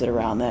shift it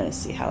around that and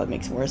see how it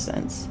makes more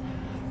sense.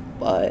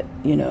 But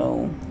you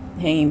know,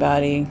 hanging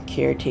body,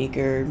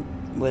 caretaker,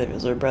 whether it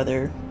was her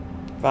brother,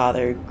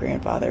 father,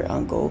 grandfather,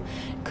 uncle,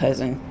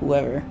 cousin,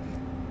 whoever,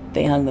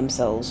 they hung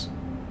themselves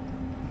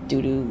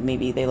due to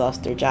maybe they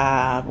lost their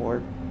job,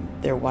 or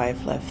their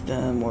wife left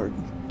them, or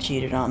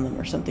cheated on them,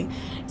 or something.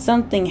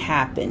 Something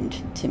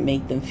happened to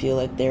make them feel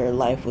like their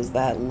life was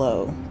that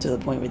low to the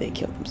point where they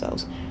killed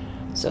themselves.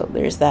 So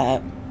there's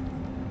that.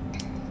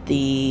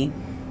 The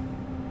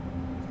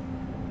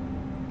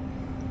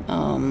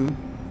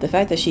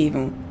fact that she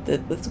even,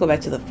 let's go back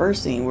to the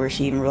first scene where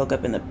she even woke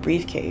up in the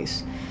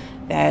briefcase.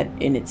 That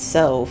in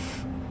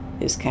itself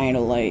is kind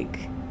of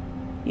like,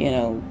 you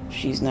know,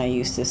 she's not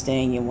used to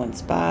staying in one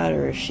spot,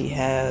 or if she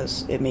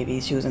has,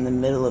 maybe she was in the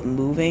middle of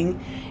moving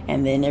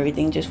and then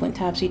everything just went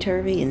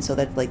topsy-turvy, and so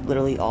that's like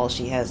literally all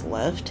she has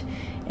left,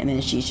 and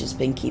then she's just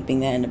been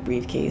keeping that in a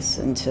briefcase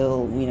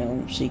until, you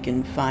know, she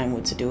can find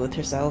what to do with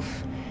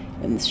herself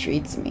in the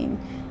streets. I mean,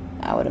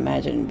 I would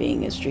imagine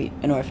being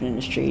an orphan in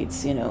the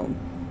streets, you know,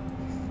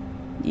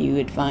 you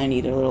would find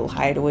either a little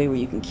hideaway where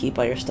you can keep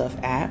all your stuff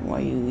at while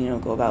you know,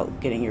 go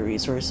about getting your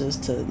resources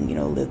to, you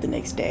know, live the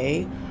next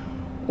day,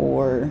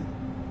 or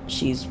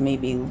she's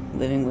maybe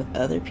living with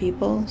other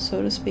people,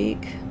 so to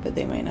speak, but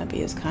they might not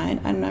be as kind.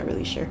 I'm not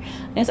really sure.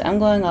 I'm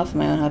going off of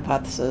my own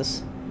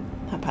hypotheses.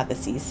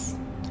 Let's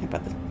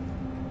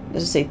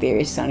just say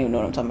theories. I don't even know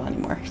what I'm talking about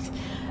anymore.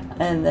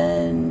 And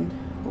then,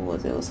 what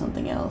was it? It was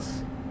something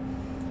else.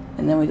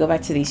 And then we go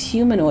back to these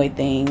humanoid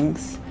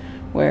things,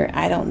 where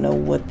I don't know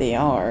what they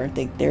are.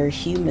 They're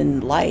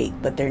human-like,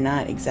 but they're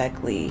not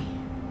exactly...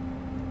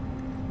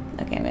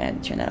 Okay, I'm gonna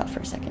turn that off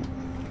for a second.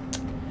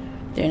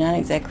 They're not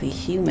exactly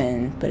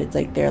human, but it's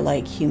like they're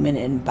like human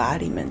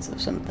embodiments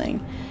of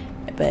something.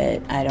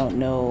 But I don't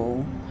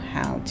know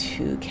how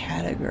to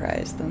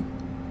categorize them.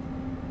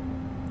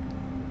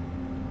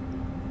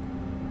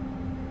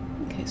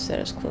 Okay, set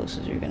as close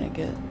as you're gonna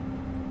get.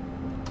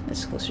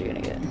 As close as you're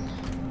gonna get.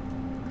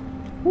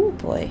 Oh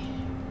boy.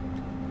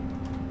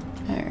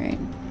 Alright.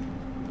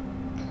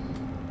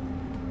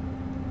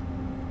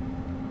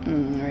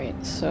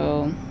 Alright,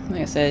 so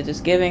like I said,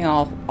 just giving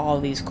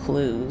all these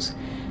clues,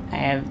 I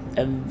have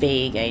a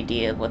vague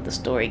idea of what the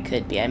story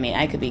could be. I mean,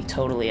 I could be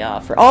totally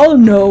off. Oh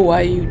no,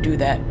 why you do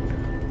that?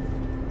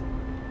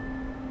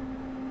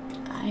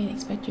 I didn't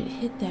expect you to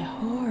hit that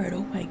hard.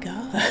 Oh my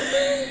god.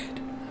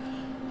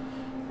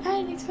 I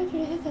didn't expect you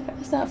to hit that hard.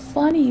 It's not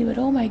funny, but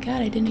oh my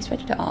god, I didn't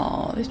expect you to.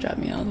 Oh, this dropped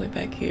me all the way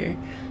back here.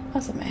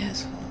 That's some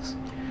assholes.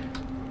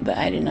 But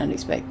I did not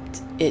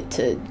expect it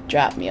to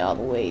drop me all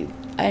the way.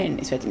 I didn't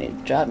expect it to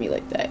drop me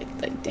like that.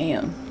 Like,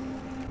 damn.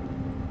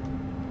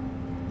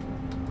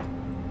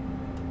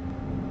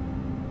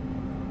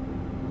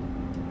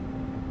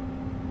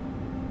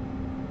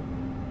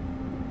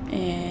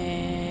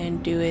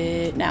 do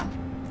it now.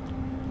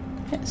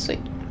 Yeah, sweet.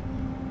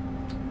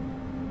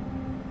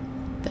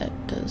 That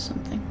does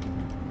something.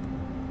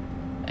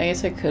 I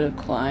guess I could have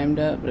climbed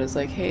up, but it's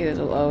like, hey, there's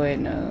a... Oh, wait,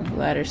 no.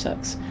 Ladder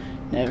sucks.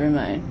 Never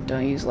mind.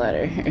 Don't use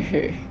ladder.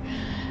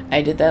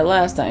 I did that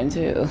last time,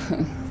 too.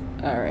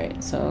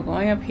 Alright, so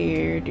going up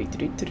here.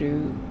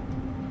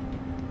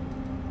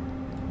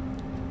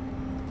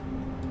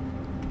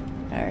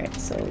 Alright,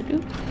 so...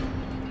 Doop.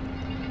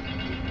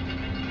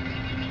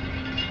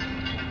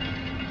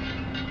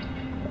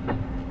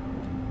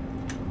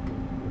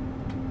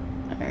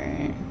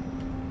 Alright.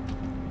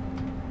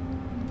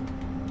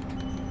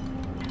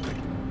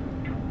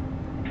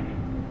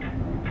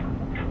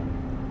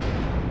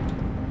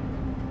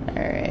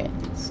 Alright.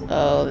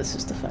 Oh, this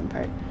is the fun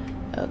part.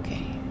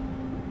 Okay.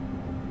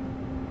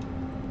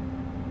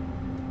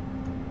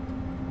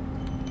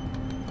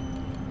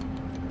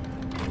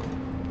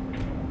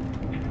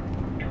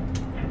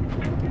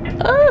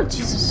 Oh,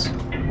 Jesus.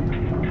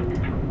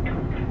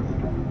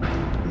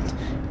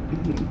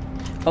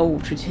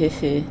 Oh,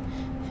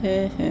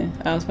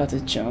 I was about to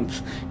jump.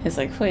 It's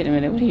like, wait a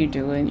minute, what are you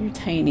doing? You're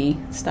tiny.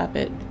 Stop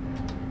it.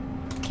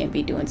 Can't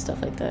be doing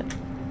stuff like that.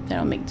 That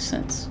don't make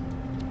sense.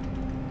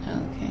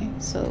 Okay,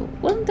 so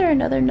wasn't there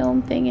another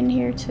gnome thing in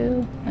here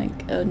too?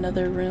 Like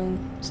another room,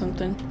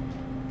 something?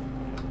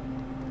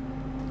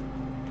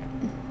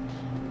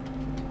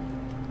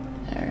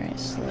 Alright,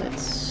 so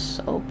let's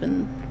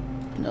open...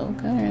 No,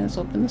 okay, let's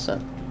open this up.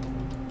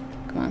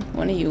 Come on,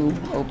 one of you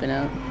open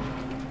up.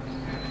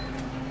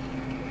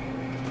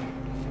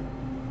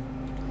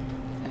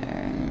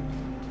 Alright.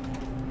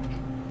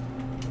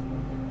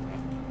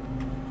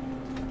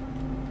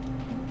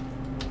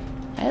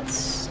 That's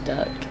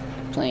stuck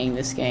playing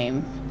this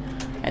game.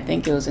 I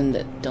think it was in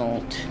the...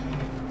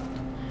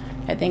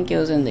 I think it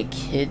was in the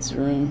kids'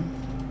 room.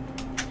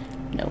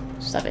 No,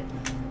 stop it.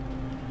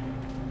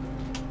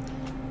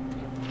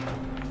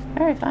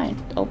 Alright, fine.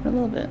 Open a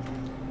little bit.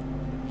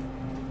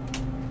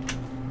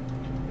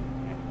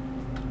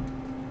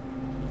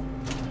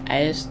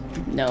 I just...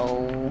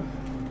 No.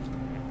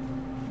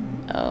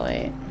 Oh,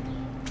 wait.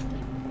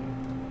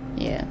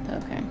 Yeah,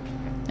 okay.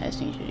 I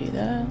just need you to do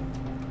that.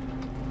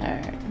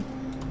 Alright.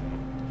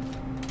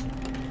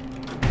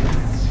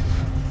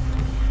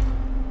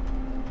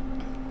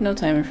 No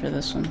timer for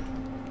this one.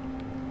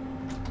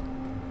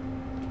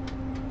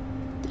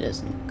 It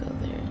doesn't go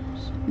there.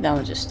 That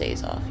one just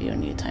stays off. You don't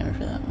need a timer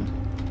for that one.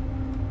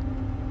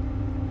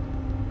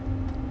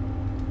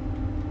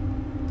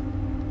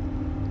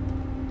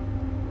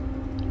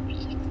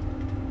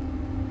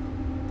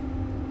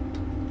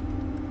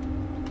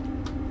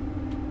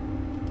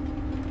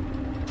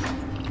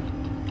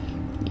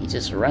 He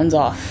just runs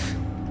off.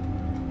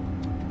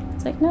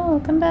 It's like, no,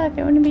 come back.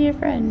 I want to be your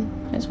friend.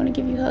 I just want to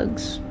give you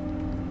hugs.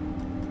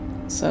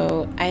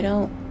 So I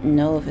don't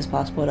know if it's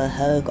possible to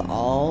hug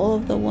all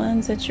of the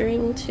ones that you're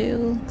able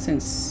to,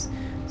 since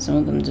some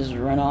of them just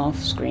run off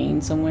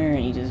screen somewhere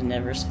and you just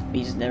never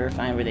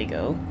find where they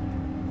go.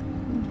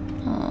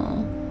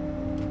 Aww.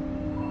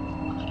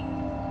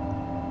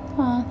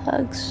 Aw,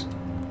 hugs.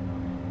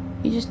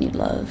 You just need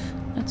love.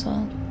 That's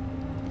all.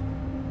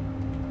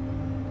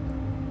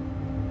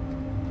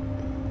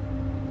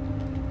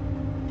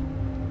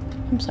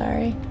 I'm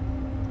sorry.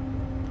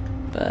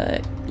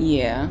 But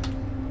yeah.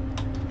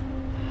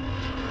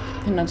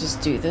 And I'll just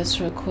do this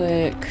real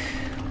quick.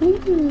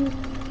 Woo.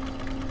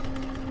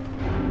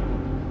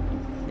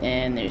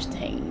 And there's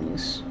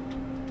tangs.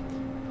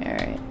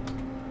 Alright.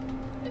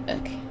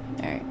 Okay.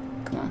 Alright.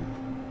 Come on.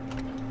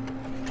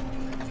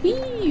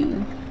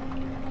 Whee!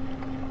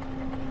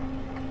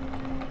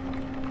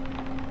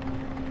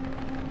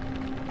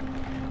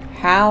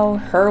 How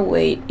her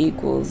weight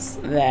equals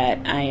that,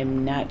 I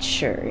am not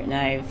sure. And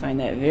I find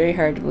that very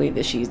hard to believe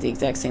that she's the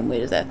exact same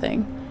weight as that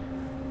thing.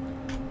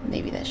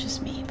 Maybe that's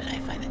just me, but I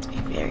find that to be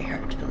very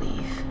hard to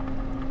believe.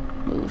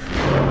 Move.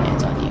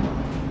 Hands on you.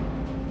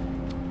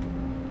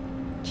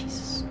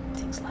 Jesus,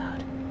 thing's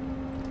loud.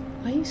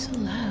 Why are you so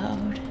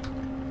loud?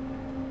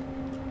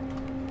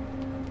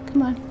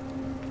 Come on.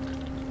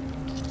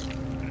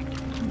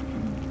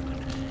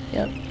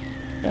 Yep.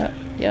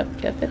 Yep.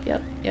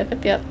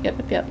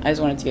 I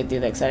just wanted to get through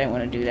that because I didn't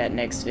want to do that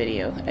next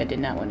video. I did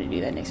not want to do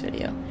that next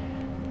video.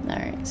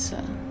 Alright, so...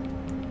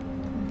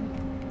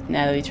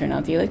 Now that we turn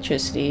out the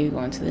electricity, we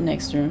go into the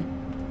next room.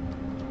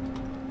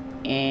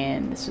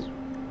 And this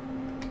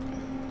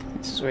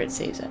is where it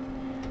saves at.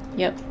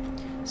 Yep.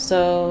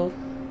 So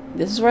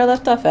this is where I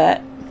left off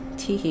at.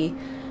 Teehee.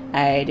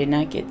 I did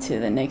not get to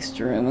the next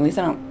room. At least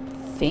I don't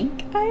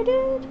think I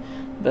did.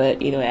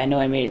 But either way, I know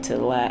I made it to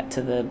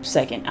the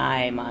second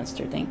eye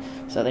monster thing.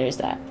 So there's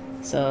that.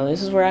 So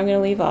this is where I'm gonna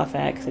leave off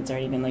at because it's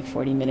already been like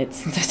 40 minutes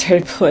since I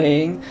started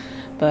playing.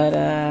 But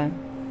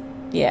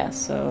yeah,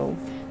 so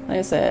like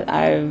I said,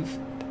 I've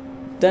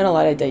done a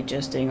lot of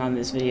digesting on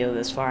this video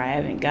this far. I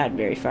haven't gotten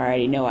very far. I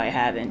already know I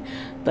haven't,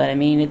 but I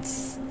mean,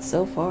 it's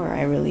so far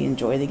I really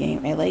enjoy the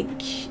game. I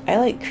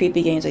like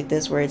creepy games like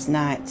this where it's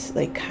not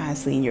like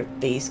constantly in your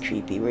face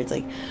creepy, where it's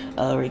like,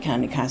 where it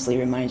kind of constantly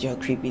reminds you how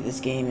creepy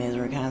this game is,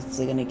 where it's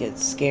constantly gonna get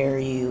scare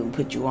you and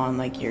put you on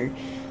like you're,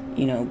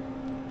 you know,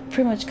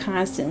 pretty much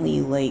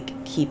constantly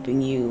like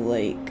keeping you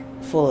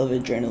like full of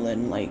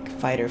adrenaline, like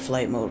fight or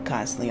flight mode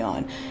constantly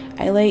on.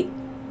 I like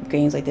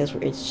games like this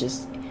where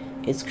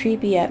it's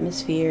creepy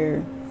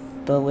atmosphere,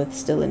 but with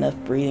still enough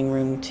breathing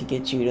room to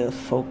get you to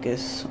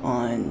focus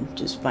on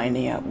just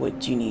finding out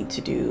what you need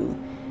to do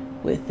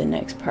with the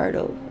next part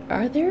of.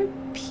 Are there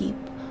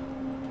people?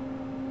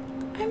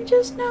 I'm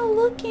just now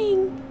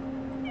looking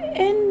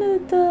in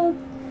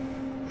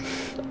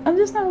I'm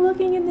just not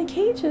looking in the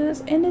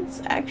cages, and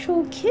it's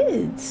actual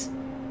kids.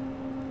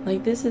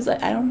 Like, this is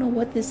like, I don't know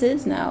what this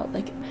is now.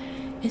 Like,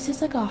 is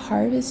this like a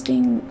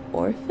harvesting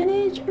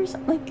orphanage or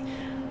something? Like,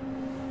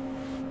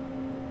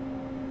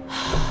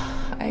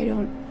 I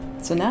don't.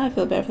 So now I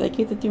feel bad for that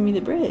kid that threw me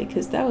the bread,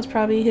 because that was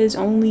probably his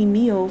only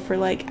meal for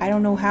like I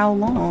don't know how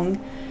long,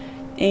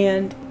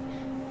 and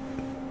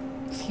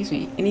excuse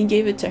me, and he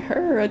gave it to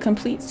her, a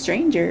complete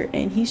stranger,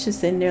 and he's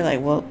just sitting there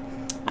like, well,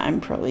 I'm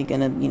probably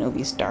gonna, you know,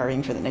 be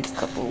starving for the next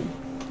couple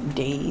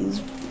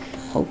days.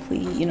 Hopefully,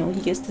 you know, he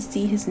gets to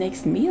see his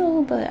next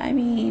meal. But I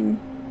mean,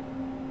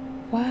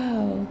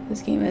 wow,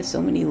 this game has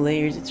so many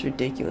layers, it's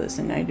ridiculous,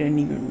 and I didn't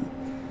even,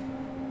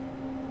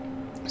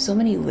 so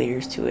many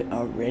layers to it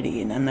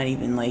already, and I'm not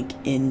even like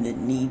in the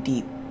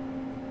knee-deep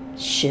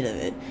shit of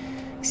it.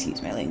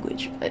 Excuse my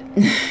language, but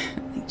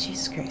like,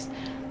 Jesus Christ.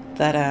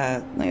 But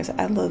like I said,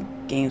 I love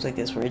games like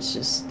this where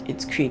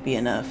it's creepy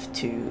enough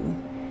to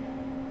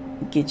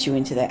get you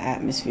into the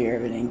atmosphere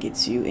of it and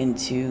gets you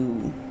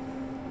into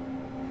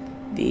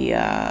the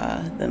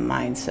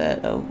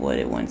mindset of what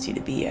it wants you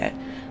to be at.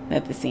 But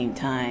at the same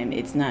time,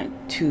 it's not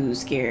too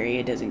scary.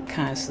 It doesn't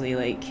constantly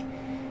like,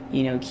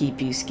 you know,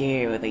 keep you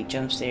scared with like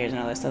jump scares and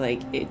all that stuff.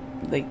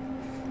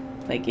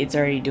 Like it's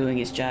already doing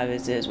its job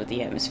as is with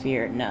the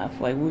atmosphere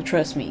enough. Like, well,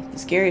 trust me, the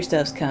scary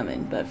stuff's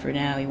coming, but for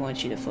now we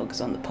want you to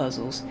focus on the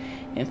puzzles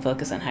and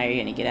focus on how you're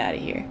gonna get out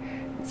of here.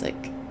 It's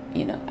like,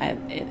 you know,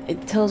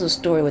 it tells a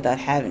story without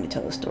having to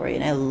tell a story,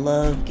 and I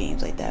love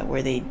games like that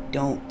where they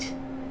don't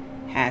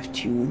have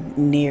to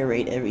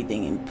narrate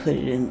everything and put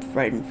it in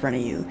right in front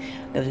of you.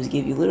 They'll just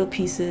give you little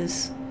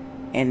pieces,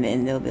 and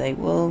then they'll be like,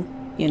 well,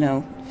 you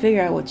know,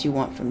 figure out what you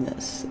want from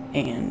this,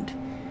 and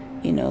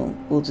you know,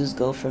 we'll just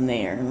go from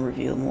there and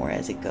reveal more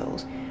as it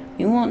goes.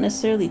 We won't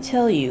necessarily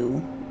tell you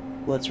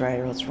what's right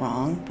or what's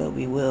wrong, but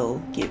we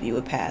will give you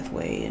a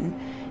pathway, and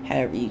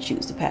however you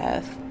choose the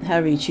path,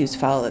 however you choose to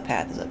follow the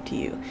path is up to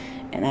you.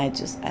 And I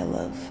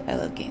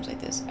love games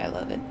like this. I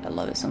love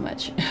it so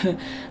much.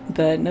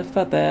 But enough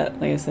about that.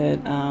 Like I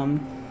said,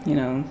 you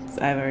know,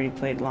 I've already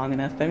played long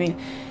enough. But I mean,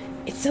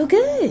 it's so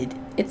good.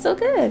 It's so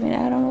good. I mean,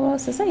 I don't know what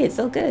else to say. It's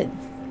so good.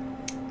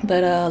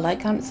 But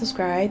like, comment,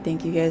 subscribe.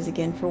 Thank you guys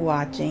again for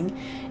watching,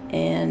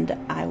 and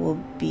I will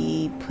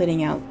be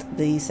putting out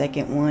the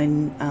second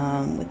one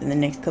within the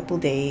next couple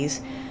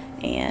days.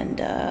 And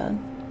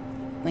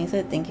like I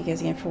said, thank you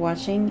guys again for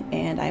watching,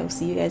 and I will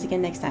see you guys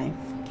again next time.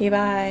 Okay,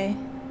 bye.